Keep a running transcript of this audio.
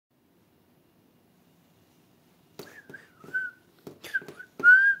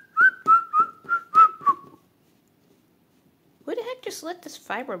just let this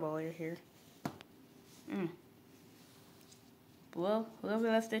fiber ball here. Well,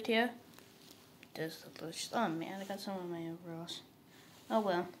 whoever left it here does look delicious. Oh man, I got some of my overalls. Oh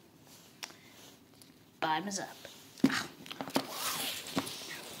well. Bottoms up.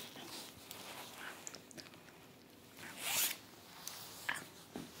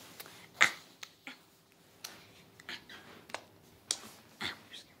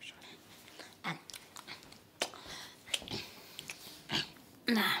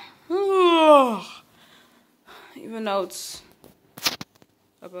 Even though it's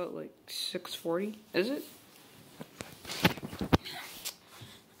about like 6:40, is it?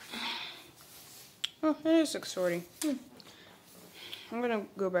 Oh, it is 6:40. I'm gonna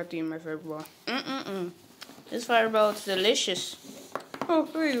go back to eating my fireball. This fireball is delicious. Oh,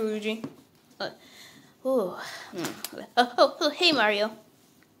 hey Luigi. Oh, hey Mario.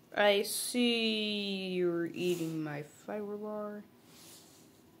 I see you're eating my fiber bar.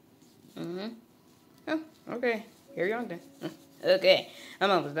 Oh, okay. Here you are then. Okay,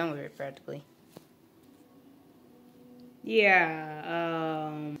 I'm almost done with it practically.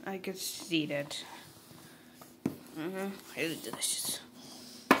 Yeah, I could see that. Really delicious.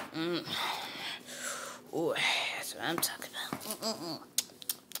 Oh, that's what I'm talking about.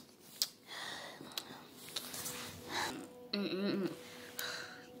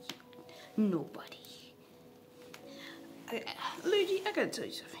 Nobody. Luigi, I gotta tell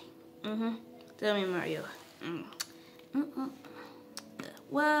you something. Tell me, Mario.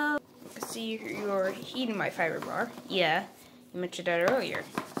 Well, I see you're eating my fiber bar. Yeah, you mentioned that earlier.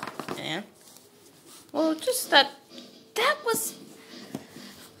 Yeah. Well, just that was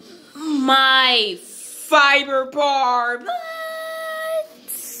my fiber bar, but I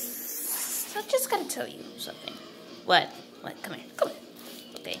just gotta tell you something. What? Come here.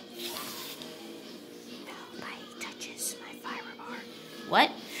 Okay. Nobody touches my fiber bar.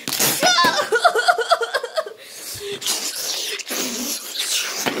 What?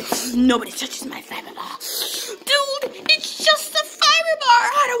 Nobody touches my fiber bar. Dude, it's just a fiber bar.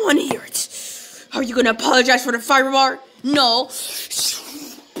 I don't want to hear it. Are you going to apologize for the fiber bar? No.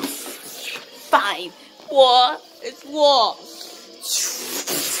 Fine. What? It's what?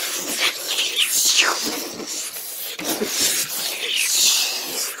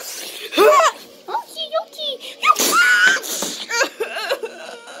 Okie.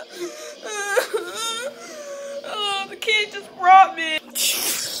 Oh, the kid just brought me.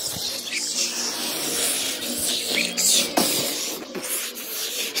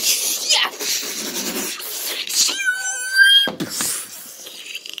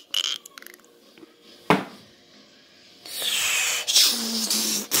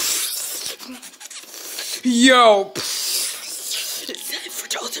 Yo! It's time for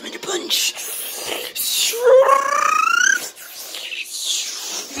the ultimate punch.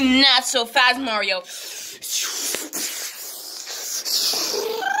 Not so fast, Mario.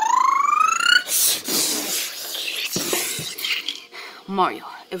 Mario,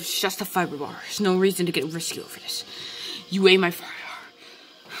 it was just a fiber bar. There's no reason to get risky over this. You ate my fiber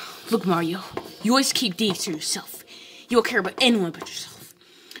bar. Look, Mario, you always keep these to yourself. You don't care about anyone but yourself.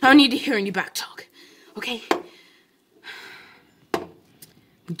 I don't need to hear any back talk. Okay?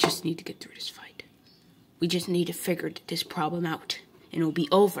 We just need to get through this fight. We just need to figure this problem out, and it'll be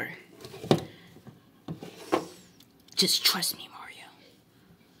over. Just trust me, Mario.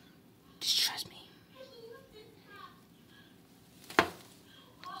 Just trust me.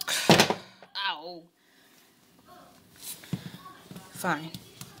 Ow. Fine.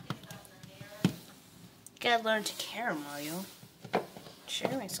 Gotta learn to care, Mario.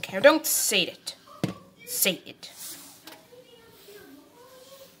 Sharing is care. Don't say it. Say it.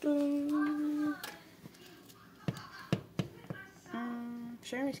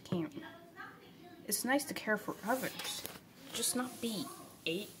 Sharing is caring. It's nice to care for others. Just not be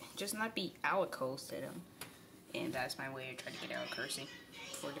alcoholic to them. And that's my way of trying to get out of cursing.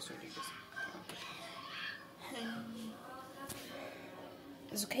 Before this ridiculous.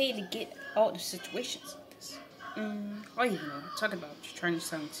 It's okay to get out of situations like this. Oh, you know, talking about just trying to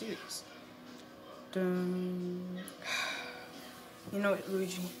sound serious. You know what,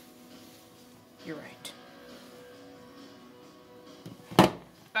 Luigi? You're right.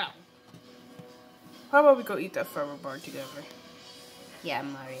 Oh. How about we go eat that fiber bar together? Yeah,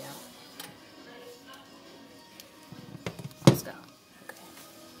 Mario. Let's go.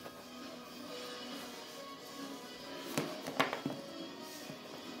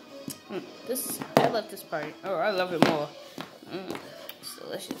 Okay. I love this part. Oh, I love it more. It's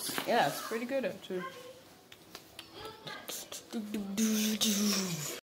delicious. Yeah, it's pretty good actually.